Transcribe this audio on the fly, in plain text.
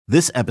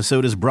This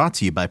episode is brought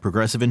to you by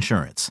Progressive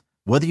Insurance.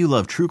 Whether you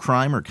love true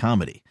crime or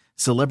comedy,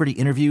 celebrity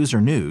interviews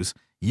or news,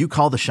 you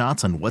call the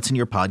shots on what's in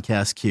your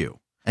podcast queue.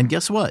 And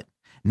guess what?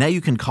 Now you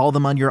can call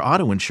them on your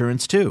auto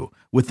insurance too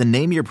with the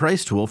Name Your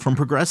Price tool from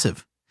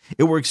Progressive.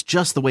 It works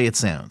just the way it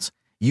sounds.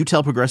 You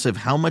tell Progressive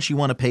how much you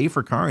want to pay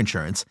for car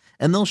insurance,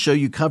 and they'll show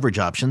you coverage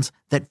options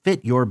that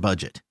fit your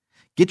budget.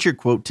 Get your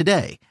quote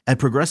today at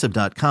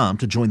Progressive.com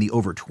to join the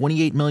over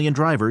 28 million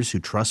drivers who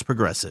trust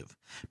Progressive.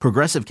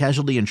 Progressive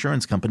Casualty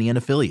Insurance Company and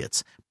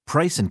Affiliates.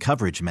 Price and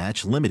coverage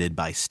match limited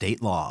by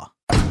state law.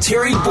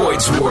 Terry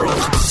Boyd's World,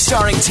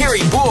 starring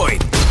Terry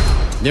Boyd.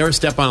 Never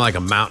step on like a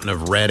mountain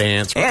of red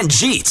ants. And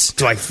Jeets.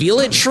 Do I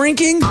feel it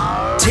shrinking?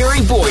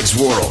 Terry Boyd's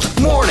World,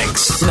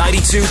 mornings,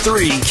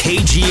 92.3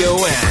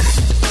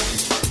 KGON.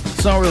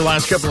 So over the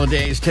last couple of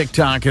days,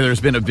 TikTok,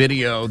 there's been a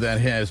video that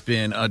has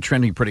been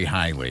trending pretty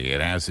highly. It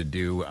has to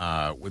do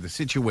with a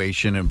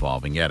situation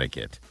involving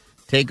etiquette.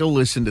 Take a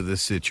listen to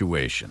this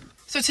situation.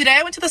 So today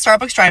I went to the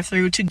Starbucks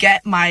drive-thru to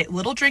get my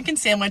little drink and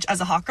sandwich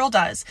as a hot girl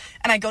does.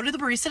 And I go to the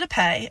barista to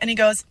pay, and he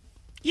goes,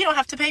 "You don't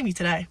have to pay me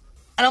today."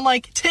 And I'm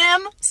like,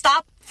 "Tim,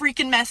 stop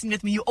freaking messing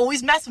with me. You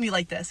always mess with me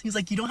like this." He's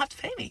like, "You don't have to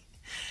pay me.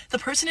 The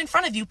person in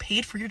front of you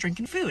paid for your drink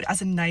and food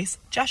as a nice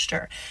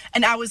gesture."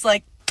 And I was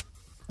like,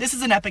 this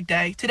is an epic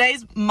day.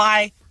 Today's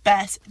my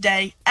best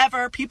day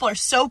ever. People are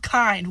so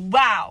kind.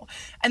 Wow.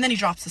 And then he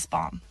drops this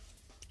bomb.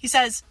 He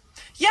says,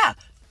 "Yeah,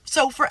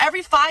 so for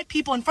every 5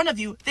 people in front of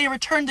you, they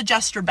return the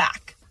gesture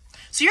back.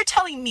 So you're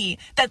telling me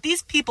that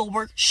these people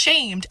were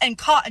shamed and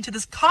caught into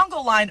this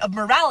Congo line of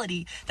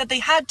morality that they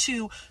had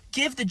to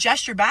give the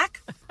gesture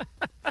back?"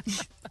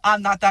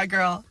 I'm not that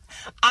girl.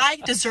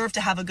 I deserve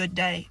to have a good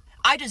day.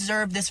 I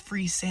deserve this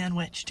free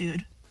sandwich,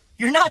 dude.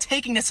 You're not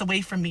taking this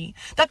away from me.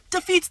 That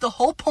defeats the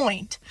whole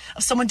point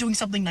of someone doing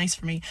something nice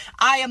for me.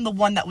 I am the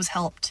one that was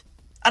helped,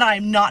 and I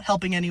am not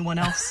helping anyone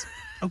else.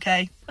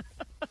 Okay?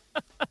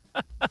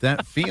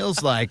 That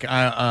feels like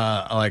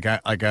and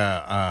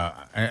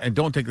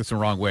don't take this the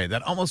wrong way.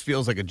 That almost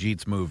feels like a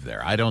Jeets move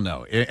there. I don't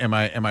know. Am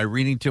I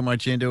reading too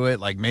much into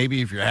it? Like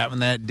maybe if you're having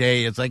that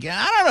day, it's like,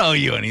 I don't owe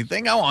you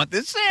anything. I want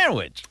this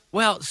sandwich.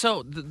 Well,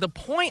 so the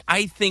point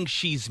I think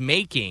she's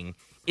making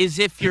is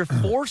if you're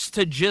forced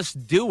to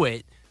just do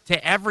it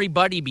to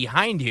everybody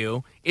behind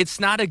you, it's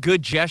not a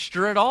good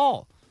gesture at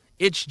all.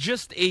 It's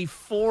just a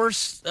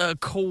forced,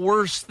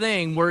 coerced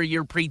thing where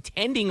you're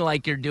pretending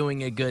like you're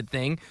doing a good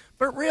thing,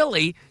 but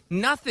really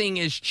nothing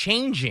is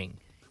changing.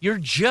 You're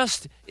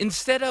just,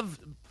 instead of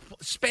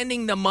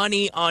spending the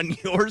money on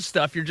your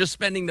stuff, you're just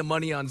spending the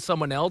money on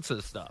someone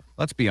else's stuff.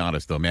 Let's be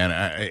honest, though,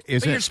 man.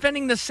 But you're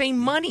spending the same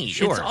money.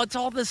 Sure. It's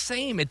all the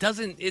same.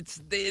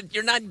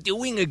 You're not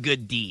doing a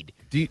good deed.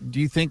 Do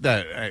you think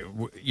that,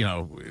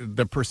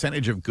 the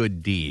percentage of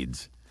good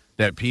deeds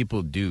that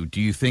people do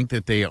you think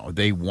that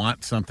they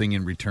want something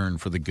in return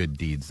for the good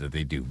deeds that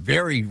they do?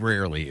 Very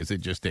rarely is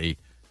it just a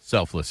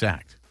selfless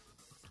act.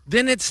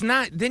 Then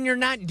you're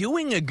not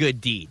doing a good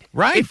deed.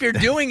 Right. If you're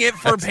doing it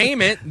for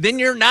payment, then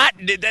you're not.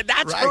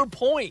 That's right. her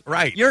point.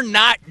 Right. You're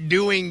not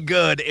doing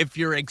good if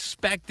you're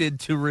expected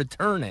to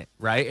return it,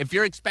 right? If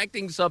you're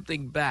expecting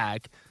something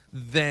back,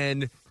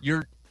 then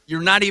you're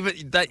not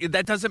even,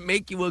 that doesn't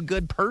make you a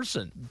good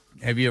person.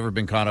 Have you ever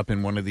been caught up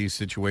in one of these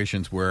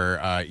situations where,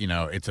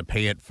 it's a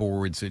pay it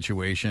forward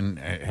situation?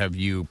 Have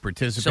you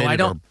participated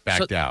or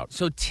backed out?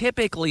 So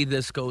typically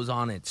this goes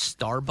on at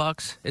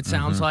Starbucks, it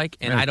sounds like.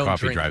 And I don't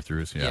coffee drink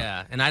drive-thrus, yeah.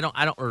 Yeah,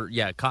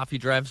 and coffee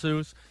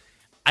drive-thrus.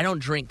 I don't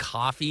drink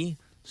coffee,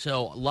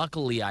 so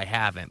luckily I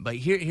haven't. But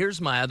here's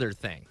my other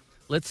thing.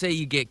 Let's say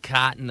you get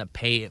caught in a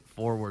pay it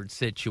forward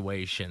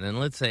situation, and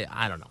let's say,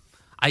 I don't know.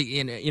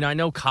 I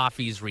know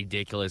coffee is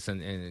ridiculous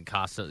and it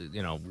costs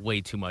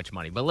way too much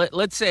money. But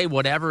let's say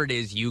whatever it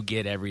is you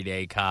get every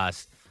day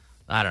costs,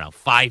 I don't know,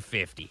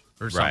 $5.50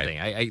 or something.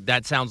 Right.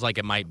 That sounds like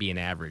it might be an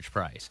average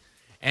price.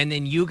 And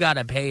then you got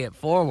to pay it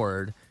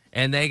forward,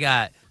 and they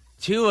got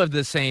 2 of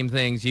the same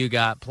things you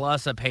got,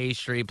 plus a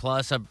pastry,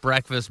 plus a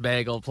breakfast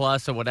bagel,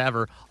 plus a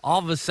whatever. All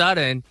of a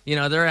sudden,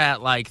 they're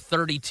at like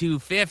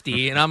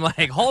 $32.50, and I'm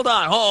like, hold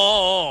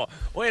on,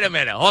 wait a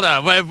minute, hold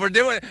on.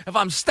 If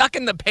I'm stuck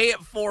in the pay it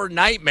forward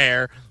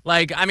nightmare,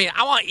 I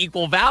want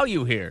equal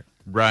value here.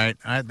 Right.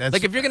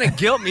 If you're gonna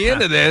guilt me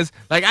into this,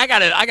 I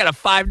got a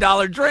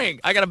 $5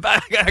 drink. I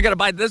gotta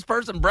buy this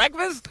person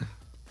breakfast.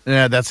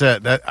 Yeah,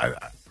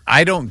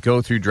 I don't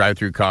go through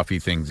drive-through coffee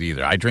things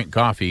either. I drink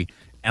coffee,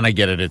 and I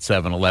get it at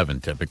 7-Eleven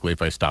typically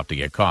if I stop to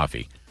get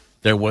coffee.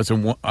 There was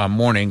a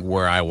morning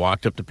where I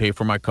walked up to pay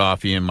for my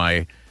coffee and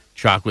my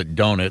chocolate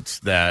donuts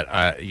that,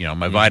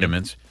 my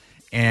vitamins,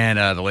 and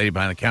the lady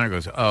behind the counter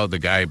goes, "Oh, the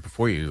guy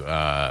before you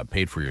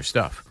paid for your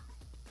stuff."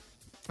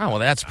 Oh, well,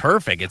 that's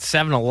perfect. It's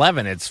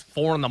 7-Eleven. It's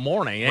 4 in the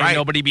morning. Ain't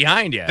nobody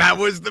behind you. That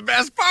was the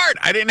best part.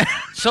 I didn't.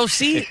 So,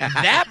 see,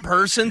 that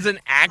person's an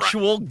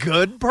actual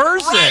good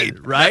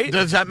person, right?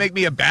 Does that make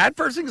me a bad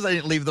person because I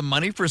didn't leave the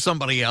money for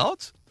somebody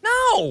else?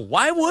 No,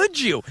 why would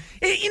you?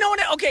 You know what?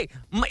 Okay,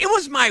 it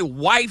was my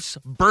wife's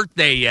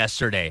birthday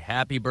yesterday.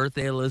 Happy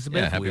birthday,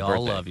 Elizabeth. Yeah, happy we birthday.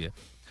 all love you.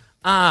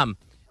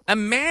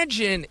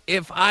 Imagine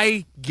if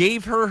I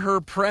gave her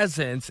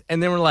presents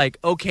and then we're like,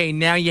 okay,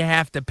 now you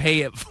have to pay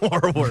it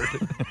forward.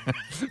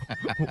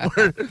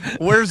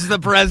 Where's the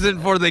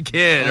present for the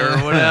kid or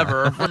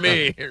whatever, or for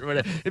me? Or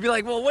whatever. It'd be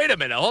like, well, wait a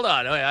minute. Hold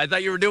on. I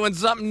thought you were doing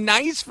something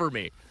nice for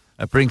me.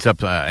 That brings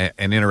up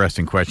an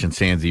interesting question,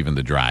 sans even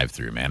the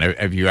drive-through, man.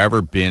 Have you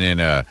ever been in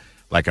a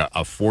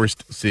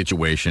forced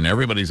situation?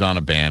 Everybody's on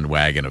a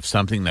bandwagon of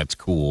something that's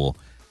cool,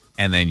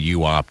 and then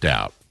you opt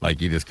out.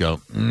 Like you just go,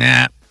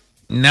 nah.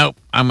 Nope,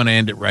 I'm going to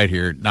end it right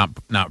here.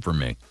 Not for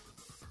me.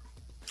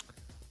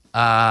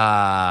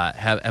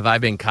 Have I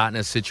been caught in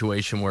a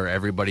situation where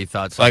everybody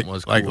thought something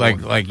was cool?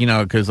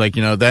 Because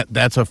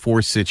that's a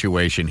forced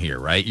situation here,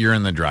 right? You're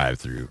in the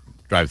drive-through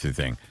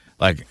thing,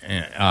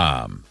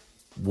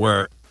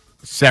 where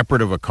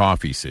separate of a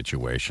coffee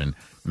situation.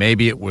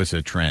 Maybe it was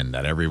a trend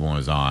that everyone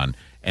was on,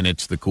 and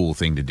it's the cool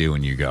thing to do,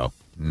 and you go,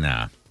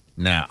 nah.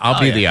 I'll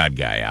be the odd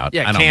guy out.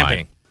 Yeah, I don't camping.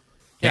 mind.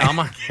 Yeah,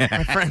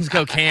 my friends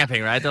go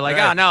camping, right? They're like,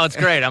 oh, no, it's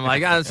great. I'm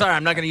like, oh, sorry,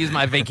 I'm not going to use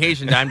my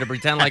vacation time to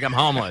pretend like I'm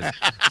homeless.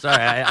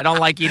 Sorry, I don't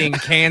like eating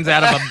beans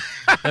out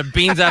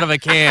of a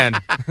can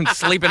and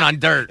sleeping on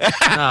dirt.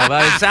 No,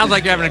 but it sounds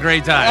like you're having a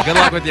great time. Good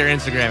luck with your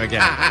Instagram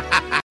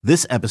account.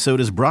 This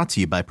episode is brought to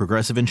you by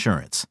Progressive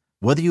Insurance.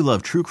 Whether you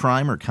love true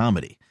crime or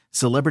comedy,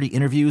 celebrity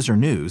interviews or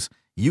news,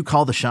 you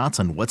call the shots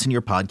on what's in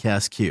your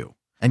podcast queue.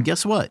 And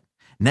guess what?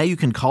 Now you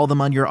can call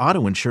them on your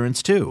auto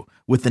insurance too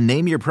with the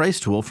Name Your Price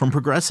tool from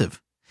Progressive.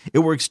 It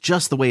works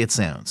just the way it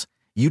sounds.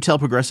 You tell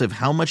Progressive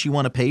how much you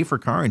want to pay for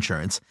car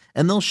insurance,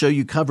 and they'll show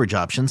you coverage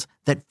options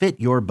that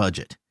fit your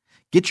budget.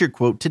 Get your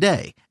quote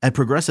today at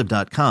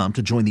Progressive.com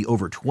to join the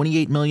over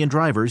 28 million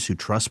drivers who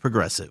trust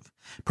Progressive.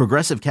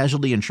 Progressive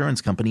Casualty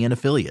Insurance Company and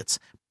Affiliates.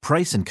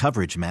 Price and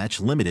coverage match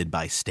limited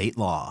by state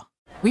law.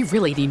 We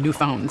really need new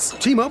phones.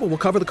 T-Mobile will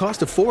cover the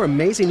cost of 4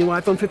 amazing new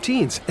iPhone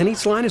 15s, and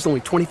each line is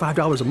only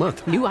 $25 a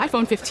month. New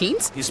iPhone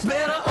 15s? It's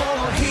better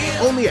over here.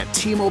 Only at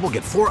T-Mobile,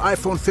 get 4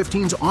 iPhone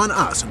 15s on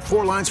us and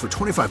 4 lines for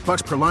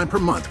 $25 per line per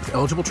month with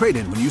eligible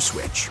trade-in when you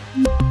switch.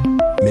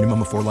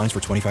 Minimum of 4 lines for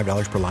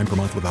 $25 per line per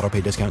month with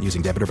autopay discount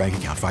using debit or bank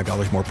account.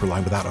 $5 more per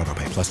line without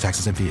autopay, plus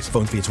taxes and fees.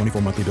 Phone fee at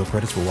 24 monthly bill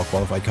credits for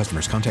well-qualified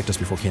customers. Contact us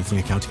before canceling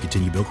account to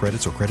continue bill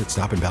credits or credit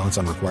stop and balance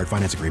on required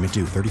finance agreement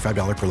due.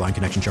 $35 per line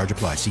connection charge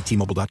applies. See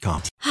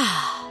T-Mobile.com.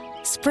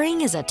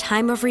 Spring is a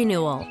time of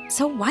renewal,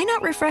 so why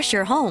not refresh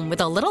your home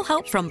with a little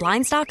help from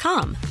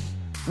Blinds.com?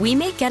 We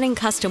make getting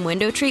custom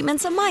window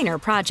treatments a minor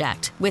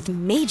project with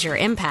major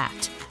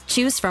impact.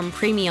 Choose from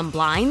premium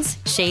blinds,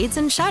 shades,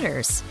 and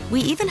shutters.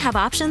 We even have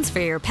options for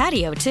your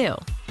patio, too.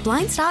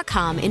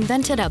 Blinds.com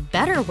invented a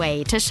better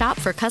way to shop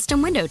for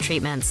custom window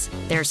treatments.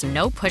 There's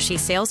no pushy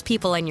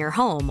salespeople in your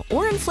home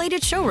or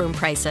inflated showroom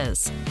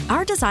prices.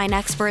 Our design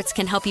experts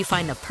can help you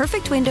find the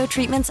perfect window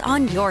treatments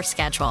on your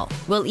schedule.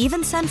 We'll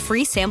even send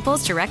free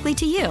samples directly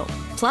to you.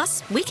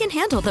 Plus, we can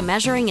handle the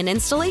measuring and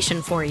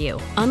installation for you.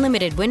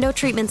 Unlimited window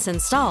treatments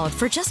installed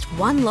for just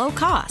one low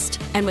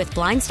cost. And with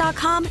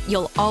Blinds.com,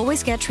 you'll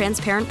always get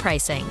transparent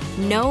pricing.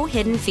 No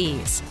hidden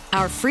fees.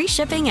 Our free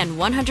shipping and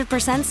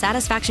 100%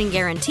 satisfaction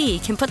guarantee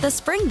can put the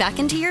spring back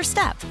into your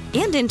step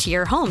and into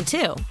your home,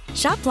 too.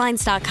 Shop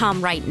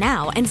Blinds.com right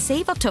now and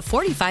save up to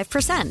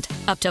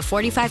 45%. Up to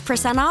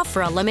 45% off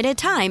for a limited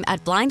time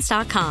at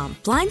Blinds.com.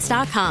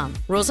 Blinds.com.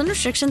 Rules and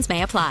restrictions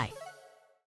may apply.